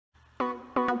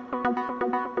Hello,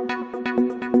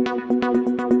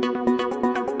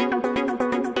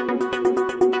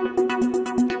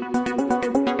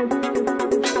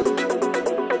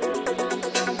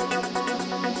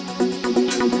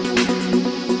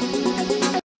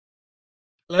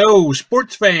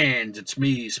 sports fans. It's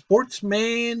me,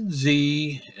 Sportsman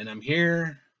Z, and I'm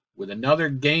here with another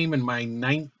game in my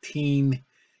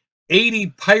 1980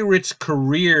 Pirates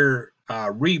career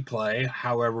replay.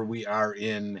 However, we are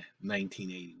in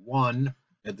 1981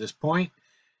 at this point,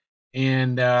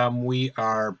 and we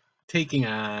are taking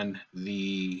on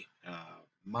the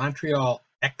Montreal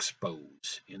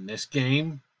Expos in this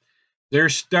game. Their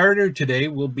starter today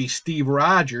will be Steve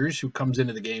Rogers, who comes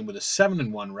into the game with a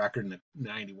 7-1 record and a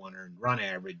 91 earned run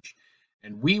average.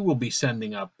 And we will be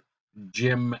sending up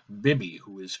Jim Bibby,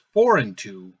 who is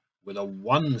 4-2 with a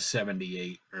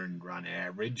 178 earned run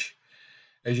average.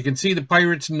 As you can see, the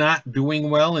Pirates not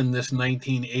doing well in this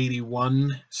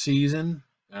 1981 season.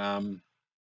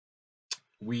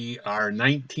 We are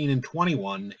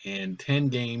 19-21 and 10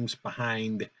 games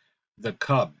behind the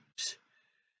Cubs.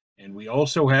 And we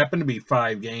also happen to be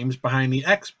 5 games behind the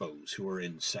Expos, who are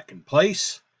in second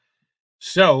place.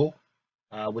 So,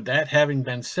 with that having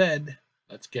been said,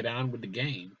 let's get on with the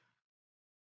game.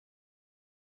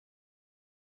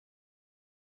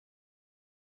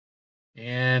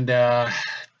 And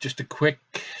just a quick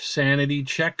sanity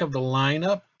check of the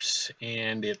lineups.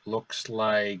 And it looks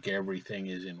like everything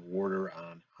is in order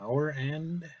on our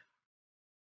end.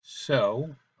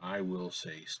 So, I will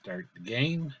say start the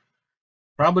game.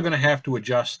 Probably going to have to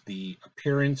adjust the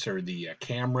appearance or the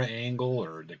camera angle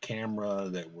or the camera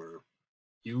that we're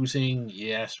using.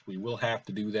 Yes, we will have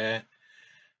to do that.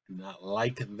 Do not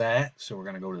like that. So we're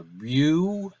going to go to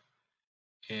view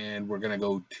and we're going to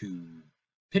go to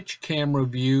pitch camera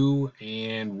view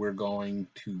and we're going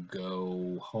to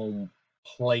go home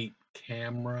plate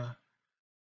camera.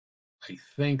 I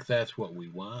think that's what we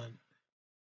want.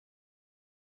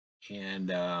 And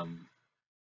let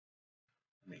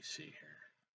me see here.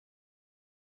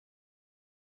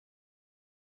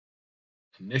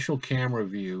 Initial camera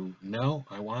view. No,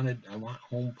 I want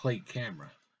home plate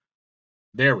camera.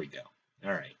 There we go.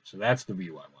 All right, so that's the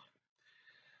view I want.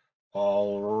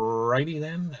 All righty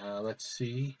then. Let's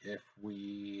see if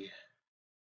we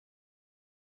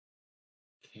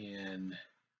can.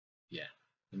 Yeah,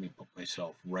 let me put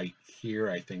myself right here.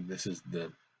 I think this is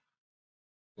the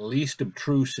least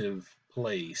obtrusive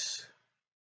place.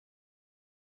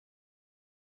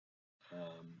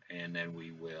 And then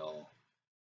we will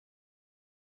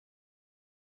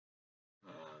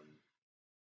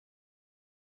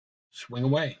swing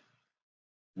away.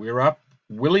 We're up.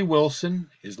 Willie Wilson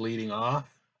is leading off.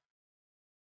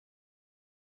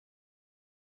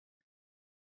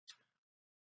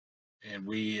 And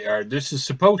this is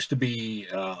supposed to be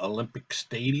Olympic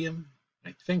Stadium.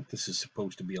 I think this is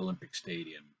supposed to be Olympic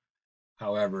Stadium.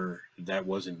 However, that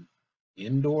was an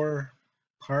indoor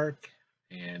park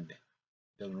and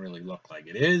doesn't really look like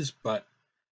it is, but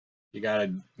you got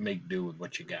to make do with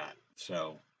what you got.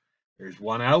 So there's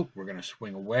one out. We're going to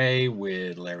swing away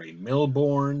with Larry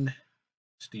Milbourne.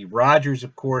 Steve Rogers,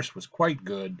 of course, was quite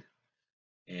good.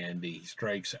 And he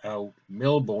strikes out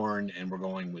Milbourne, and we're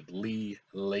going with Lee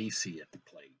Lacy at the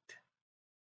plate.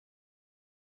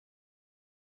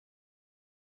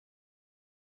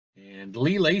 And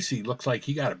Lee Lacy looks like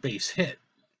he got a base hit.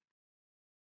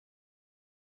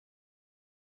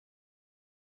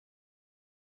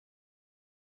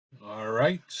 All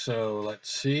right, so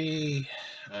let's see.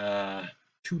 2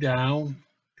 down,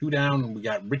 and we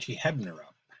got Richie Hebner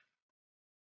up.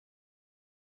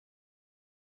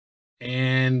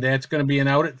 And that's going to be an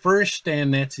out at first,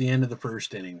 and that's the end of the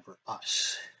first inning for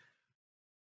us.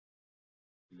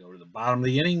 We go to the bottom of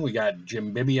the inning. We got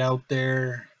Jim Bibby out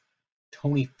there.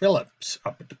 Tony Phillips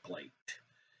up at the plate.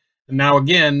 And now,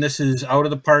 again, this is out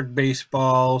of the park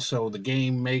baseball, so the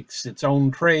game makes its own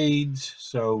trades.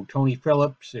 So Tony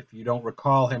Phillips, if you don't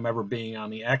recall him ever being on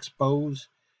the Expos,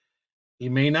 he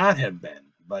may not have been.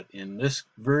 But in this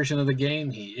version of the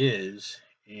game, he is.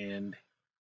 And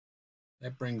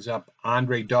that brings up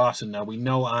Andre Dawson. Now, we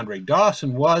know Andre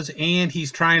Dawson was, and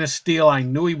he's trying to steal. I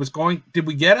knew he was going. Did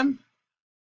we get him?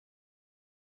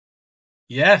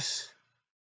 Yes.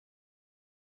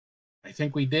 I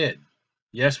think we did.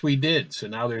 Yes, we did. So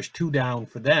now there's 2 down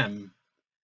for them,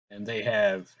 and they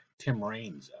have Tim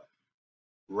Raines up.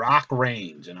 Rock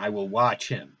Raines, and I will watch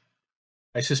him.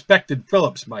 I suspected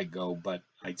Phillips might go, but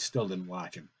I still didn't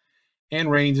watch him. And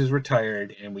Raines is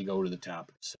retired, and we go to the top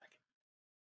of the second.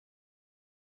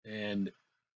 And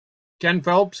Ken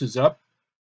Phelps is up.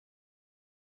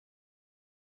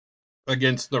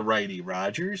 against the righty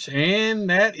Rogers, and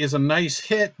that is a nice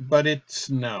hit, but it's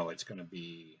going to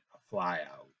be a fly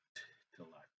out to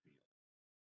left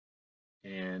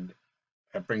field. And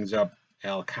that brings up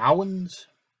Al Cowens.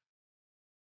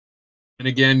 And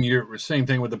again, you're same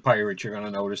thing with the Pirates. You're going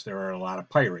to notice there are a lot of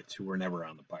Pirates who were never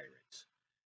on the Pirates.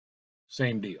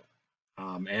 Same deal.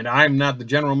 And I'm not the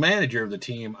general manager of the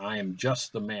team. I am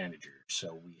just the manager.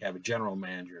 So we have a general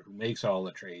manager who makes all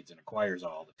the trades and acquires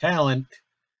all the talent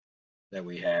that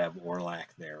we have or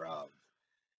lack thereof.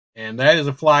 And that is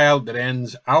a flyout that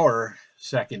ends our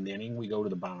second inning. We go to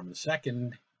the bottom of the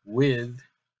second with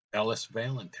Ellis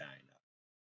Valentine.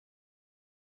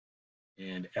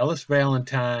 And Ellis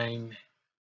Valentine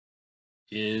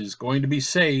is going to be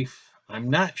safe. I'm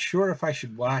not sure if I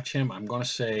should watch him. I'm going to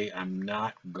say I'm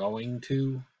not going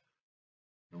to.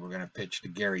 And we're going to pitch to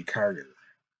Gary Carter.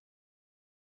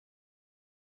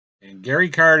 And Gary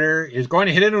Carter is going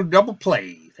to hit into a double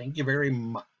play. Thank you very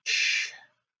much.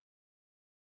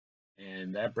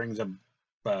 And that brings up,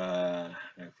 I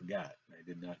forgot. I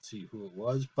did not see who it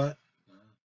was, but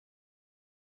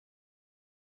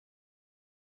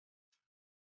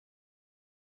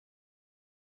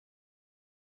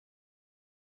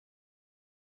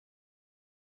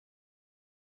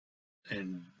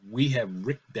and we have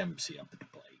Rick Dempsey up at the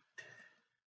plate.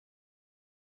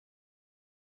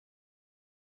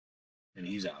 And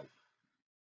he's out.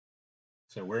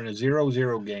 So we're in a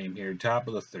 0-0 game here, top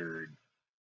of the third.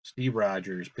 Steve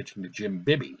Rogers pitching to Jim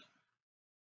Bibby.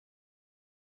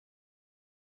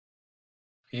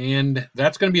 And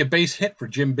that's going to be a base hit for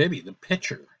Jim Bibby, the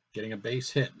pitcher, getting a base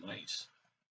hit. Nice.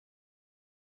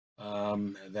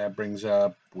 That brings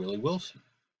up Willie Wilson.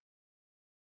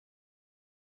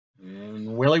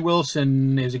 And Willie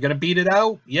Wilson, is he going to beat it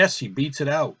out? Yes, he beats it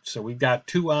out. So we've got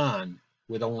 2 on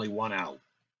with only 1 out.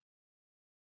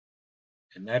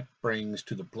 And that brings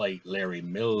to the plate Larry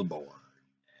Milbourne.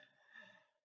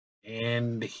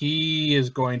 And he is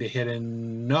going to hit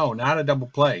in, no, not a double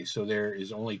play. So there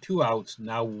is only 2 outs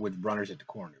now with runners at the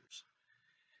corners.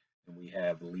 And we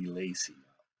have Lee Lacy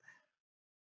up.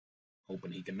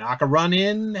 Hoping he can knock a run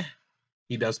in.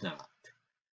 He does not.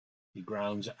 He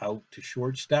grounds out to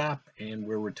shortstop, and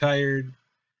we're retired.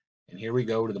 And here we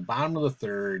go to the bottom of the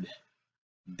third.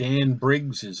 Dan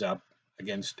Briggs is up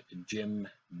against Jim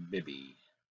Bibby.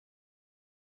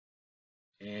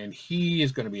 And he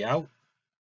is going to be out.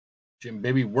 Jim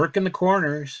Bibby working the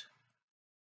corners.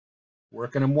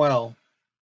 Working them well.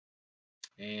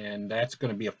 And that's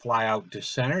going to be a fly out to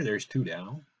center. There's 2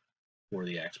 down for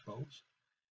the Expos.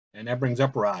 And that brings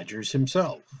up Rogers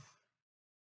himself.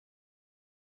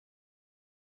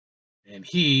 And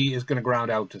he is going to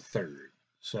ground out to third.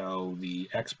 So the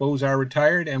Expos are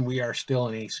retired, and we are still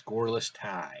in a scoreless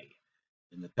tie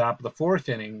in the top of the 4th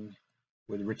inning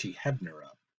with Richie Hebner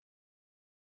up.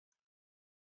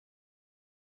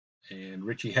 And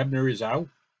Richie Hebner is out.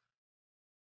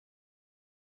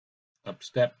 Up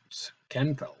steps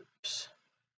Ken Phelps.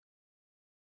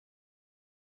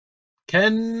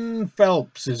 Ken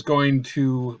Phelps is going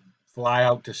to fly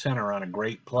out to center on a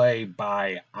great play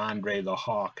by Andre the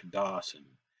Hawk Dawson.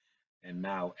 And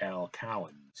now Al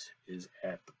Cowens is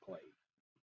at the plate.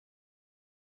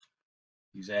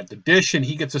 He's at the dish, and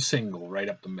he gets a single right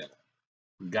up the middle.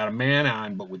 We've got a man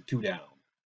on, but with 2 down.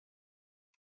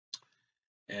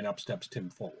 And up steps Tim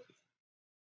Foley.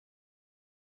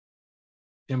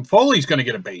 Tim Foley's going to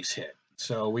get a base hit.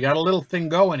 So we got a little thing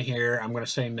going here. I'm going to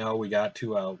say no. We got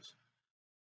 2 outs.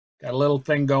 Got a little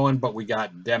thing going, but we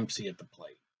got Dempsey at the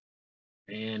plate.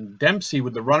 And Dempsey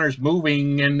with the runners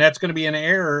moving, and that's going to be an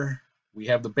error. We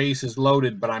have the bases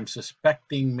loaded, but I'm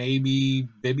suspecting maybe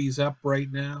Bibby's up right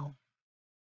now.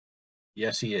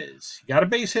 Yes, he is. He got a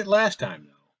base hit last time,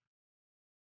 though.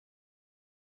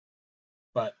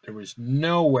 But there was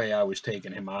no way I was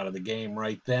taking him out of the game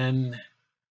right then.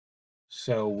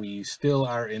 So we still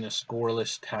are in a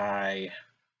scoreless tie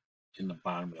in the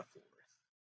bottom of the 4th.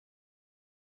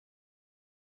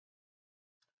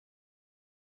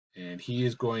 And he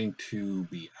is going to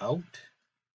be out.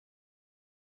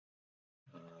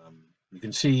 You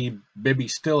can see Bibby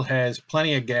still has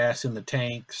plenty of gas in the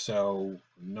tank, so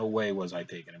no way was I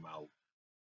taking him out.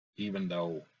 Even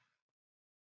though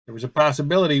there was a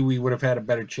possibility we would have had a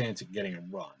better chance at getting a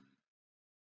run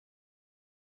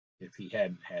if he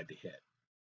hadn't had to hit.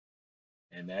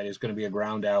 And that is going to be a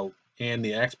ground out, and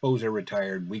the Expos are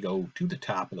retired. We go to the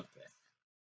top of the 5th.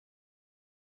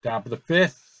 Top of the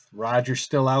 5th, Rogers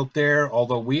still out there,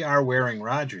 although we are wearing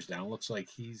Rogers down. Looks like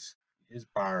his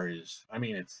bar is,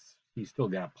 he's still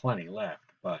got plenty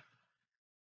left, but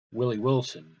Willie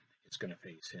Wilson is going to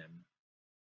face him.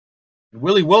 And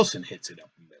Willie Wilson hits it up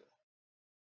the middle.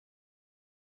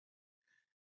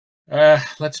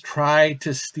 Let's try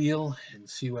to steal and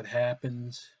see what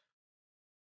happens.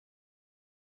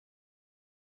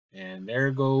 And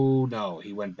there go. No,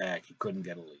 he went back. He couldn't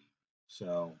get a lead.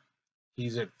 So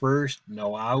he's at first.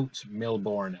 No outs.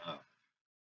 Milbourne up.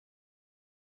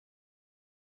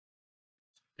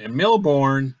 And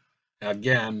Milbourne,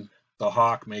 again, the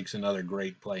Hawk makes another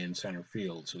great play in center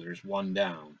field. So there's one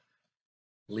down.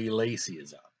 Lee Lacy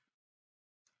is up.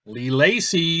 Lee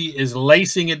Lacy is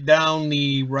lacing it down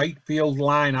the right field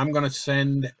line. I'm going to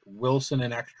send Wilson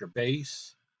an extra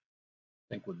base.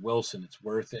 I think with Wilson, it's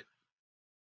worth it.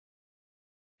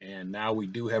 And now we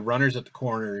do have runners at the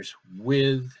corners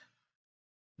with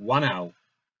one out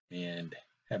and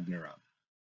Hebner up.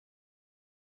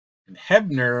 And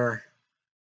Hebner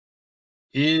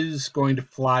is going to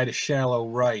fly to shallow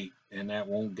right, and that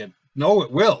won't get... No,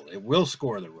 it will. It will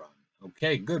score the run.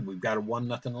 Okay, good. We've got a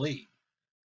 1-0 lead.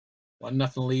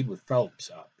 1-0 lead with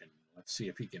Phelps up. And let's see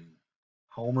if he can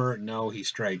homer. No, he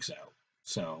strikes out.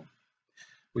 So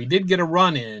we did get a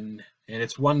run in, and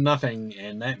it's 1-0,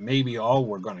 and that may be all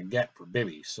we're going to get for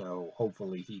Bibby. So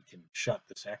hopefully he can shut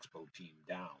this Expo team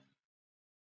down.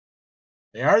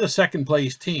 They are the second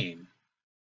place team.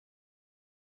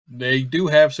 They do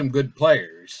have some good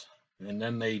players, and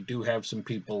then they do have some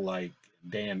people like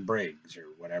Dan Briggs or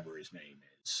whatever his name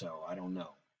is. So I don't know.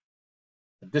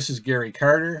 But this is Gary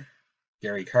Carter.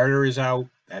 Gary Carter is out.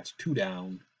 That's 2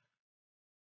 down.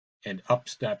 And up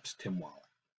steps Tim Wallach.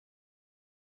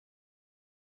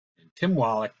 And Tim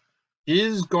Wallach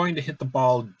is going to hit the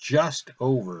ball just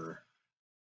over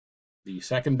the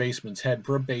second baseman's head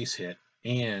for a base hit.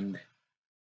 And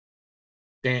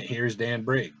here's Dan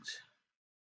Briggs.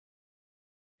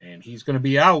 And he's going to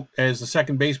be out as the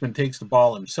second baseman takes the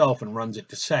ball himself and runs it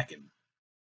to second.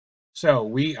 So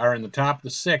we are in the top of the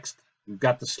 6th. We've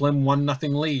got the slim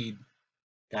 1-0 lead.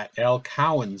 Got Al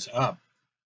Cowens up.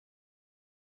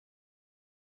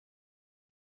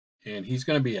 And he's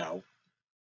going to be out.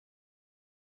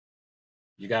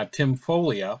 You got Tim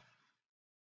Foley up.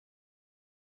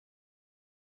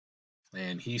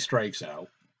 And he strikes out.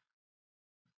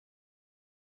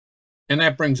 And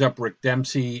that brings up Rick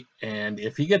Dempsey. And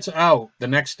if he gets out, the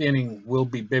next inning will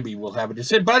be Bibby. Will have a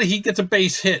decision. But he gets a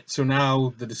base hit. So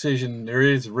now the decision, there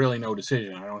is really no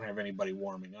decision. I don't have anybody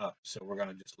warming up. So we're going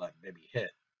to just let Bibby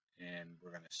hit. And we're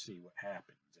going to see what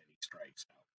happens. And he strikes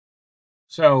out.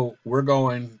 So we're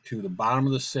going to the bottom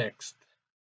of the 6th.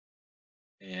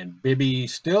 And Bibby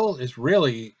still is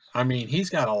really, I mean, he's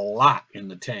got a lot in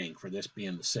the tank for this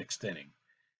being the 6th inning.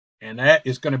 And that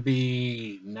is going to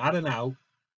be not an out.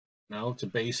 No, it's a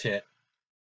base hit.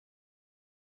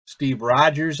 Steve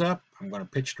Rogers up. I'm going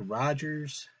to pitch to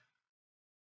Rogers.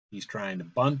 He's trying to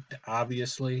bunt,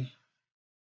 obviously.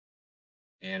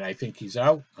 And I think he's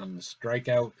out on the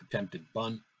strikeout, attempted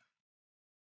bunt.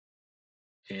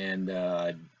 And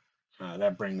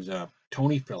that brings up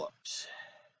Tony Phillips.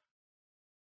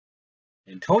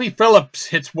 And Tony Phillips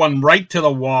hits one right to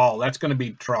the wall. That's going to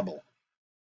be trouble.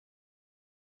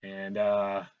 And,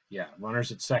 yeah,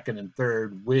 runners at second and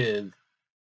third with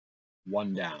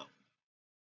 1 down.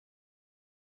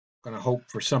 Going to hope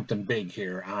for something big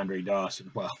here, Andre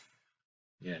Dawson. Well,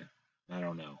 yeah, I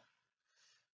don't know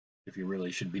if you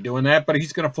really should be doing that, but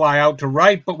he's going to fly out to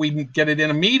right, but we get it in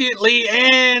immediately,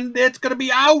 and it's going to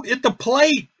be out at the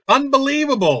plate.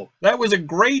 Unbelievable. That was a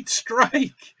great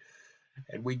strike.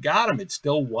 And we got him. It's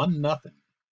still 1-0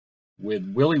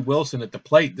 with Willie Wilson at the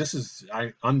plate. This is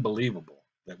unbelievable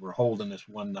that we're holding this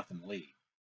 1-0 lead.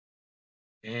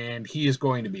 And he is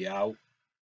going to be out.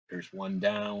 There's 1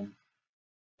 down.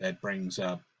 That brings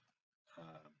up,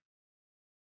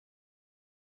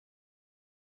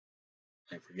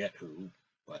 I forget who,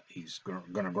 but he's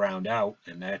going to ground out,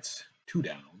 and that's 2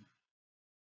 down.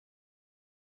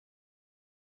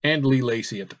 And Lee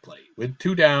Lacy at the plate with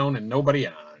 2 down and nobody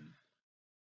on.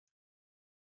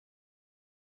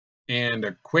 And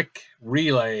a quick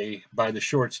relay by the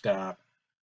shortstop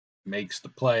makes the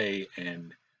play,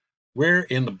 and we're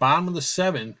in the bottom of the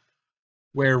 7th,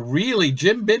 where really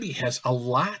Jim Bibby has a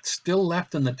lot still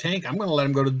left in the tank. I'm going to let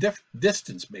him go to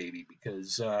distance, maybe,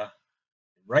 because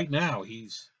right now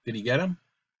did he get him?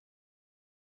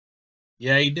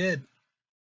 Yeah, he did.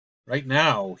 Right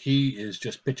now, he is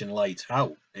just pitching lights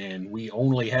out, and we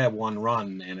only have 1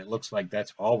 run, and it looks like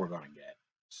that's all we're going to get.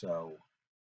 So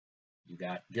you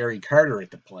got Gary Carter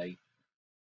at the plate.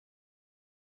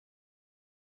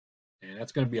 And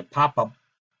that's going to be a pop-up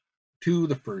to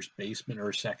the first baseman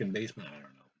or second baseman. I don't know.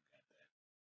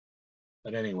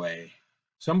 But anyway,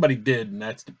 somebody did, and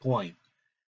that's the point.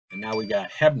 And now we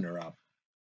got Hebner up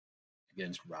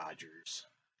against Rogers.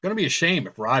 It's going to be a shame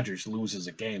if Rogers loses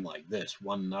a game like this,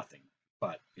 1-0.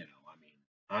 But, you know,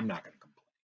 I'm not going to complain.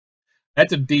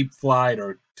 That's a deep fly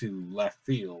to left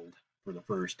field for the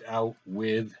first out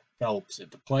with Phelps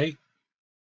at the plate.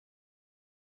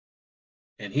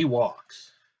 And he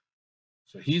walks.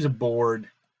 So he's aboard.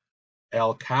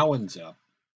 Al Cowan's up.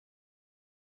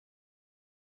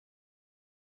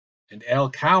 And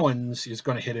Al Cowens is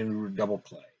going to hit into a double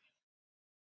play.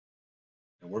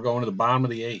 And we're going to the bottom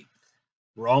of the 8th.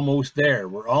 We're almost there.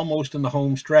 We're almost in the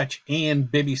home stretch. And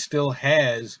Bibby still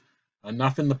has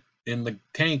enough in the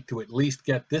tank to at least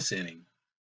get this inning.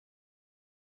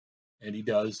 And he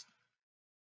does.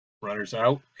 Runners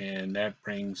out. And that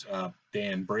brings up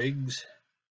Dan Briggs.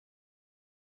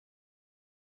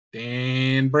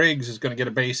 Dan Briggs is going to get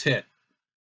a base hit.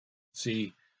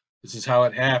 See, this is how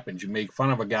it happens. You make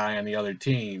fun of a guy on the other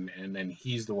team, and then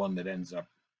he's the one that ends up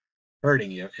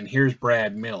hurting you. And here's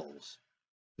Brad Mills,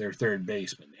 their third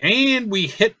baseman. And we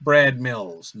hit Brad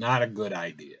Mills. Not a good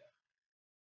idea.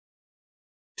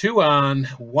 2 on,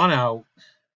 1 out.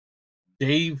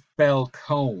 Dave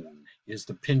Falcone is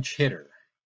the pinch hitter.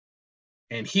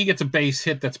 And he gets a base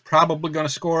hit that's probably going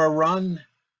to score a run.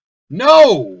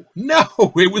 No,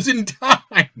 it was in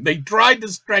time. They tried to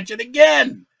stretch it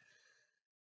again.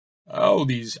 Oh,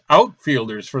 these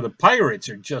outfielders for the Pirates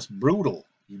are just brutal.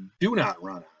 You do not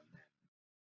run on them.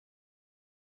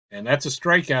 And that's a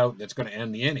strikeout that's going to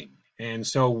end the inning. And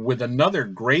so with another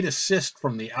great assist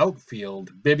from the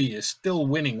outfield, Bibby is still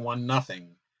winning 1-0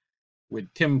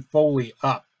 with Tim Foley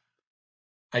up.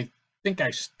 I think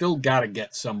I still got to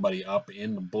get somebody up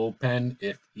in the bullpen,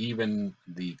 if even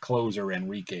the closer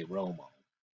Enrique Romo.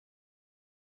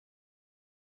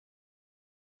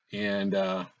 And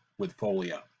with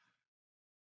Foley up.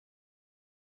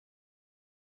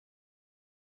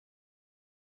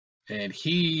 And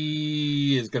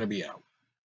he is going to be out.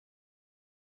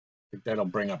 I think that'll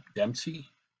bring up Dempsey.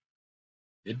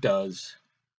 It does.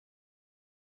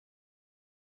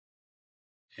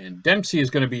 And Dempsey is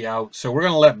going to be out. So we're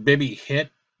going to let Bibby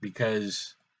hit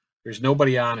because there's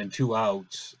nobody on and 2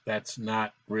 outs. That's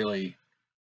not really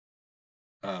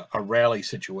a rally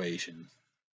situation.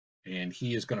 And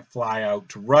he is going to fly out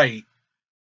to right.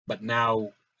 But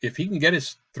now, if he can get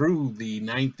us through the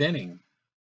 9th inning,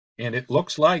 and it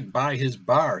looks like by his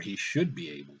bar he should be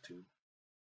able to.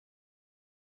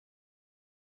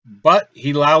 But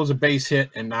he allows a base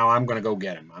hit, and now I'm going to go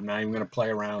get him. I'm not even going to play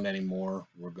around anymore.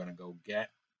 We're going to go get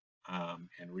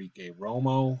Enrique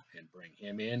Romo and bring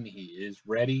him in. He is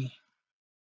ready.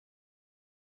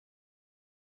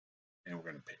 And we're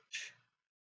going to pitch.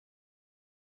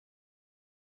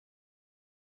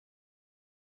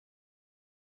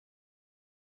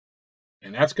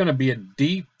 And that's going to be a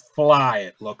deep fly,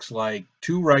 it looks like,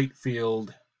 to right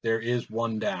field. There is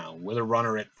 1 down with a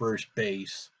runner at first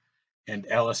base and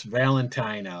Ellis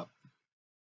Valentine up.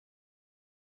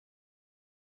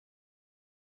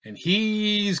 And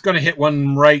he's going to hit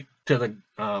one right to the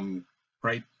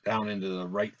right down into the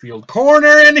right field corner.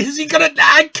 And is he going to?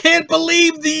 I can't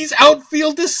believe these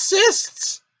outfield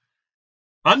assists.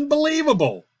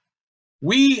 Unbelievable.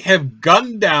 We have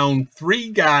gunned down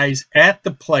 3 guys at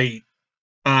the plate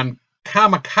on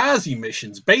kamikaze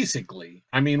missions, basically.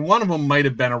 I mean, one of them might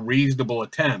have been a reasonable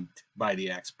attempt by the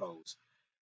Expos,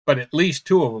 but at least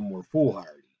 2 of them were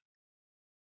foolhardy.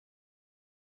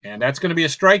 And that's going to be a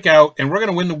strikeout, and we're going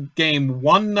to win the game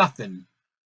 1-0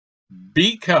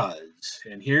 because,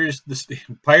 and here's the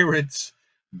Pirates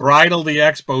bridle the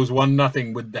Expos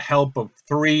 1-0 with the help of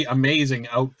 3 amazing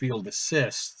outfield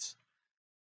assists.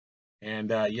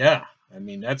 And yeah, I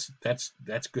mean, that's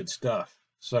good stuff.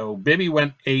 So Bibby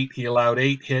went 8. He allowed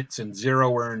 8 hits and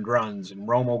 0 earned runs. And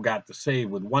Romo got the save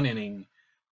with 1 inning,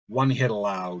 1 hit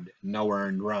allowed, no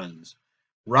earned runs.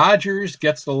 Rogers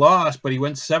gets the loss, but he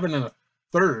went 7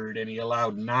 1/3, and he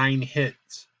allowed 9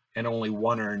 hits and only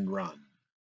 1 earned run.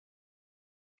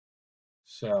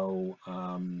 So,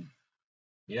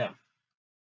 yeah.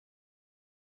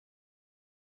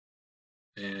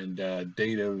 And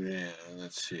data,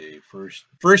 let's see,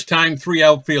 first time 3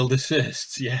 outfield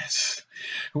assists. Yes,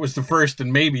 it was the first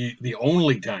and maybe the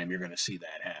only time you're going to see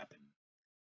that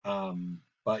happen.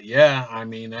 But yeah, I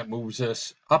mean, that moves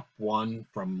us up 1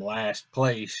 from last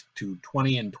place to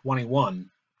 20-21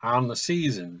 on the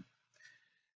season.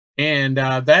 And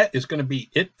that is going to be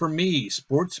it for me,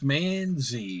 Sportsman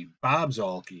Z, Bob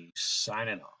Zolke,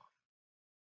 signing off.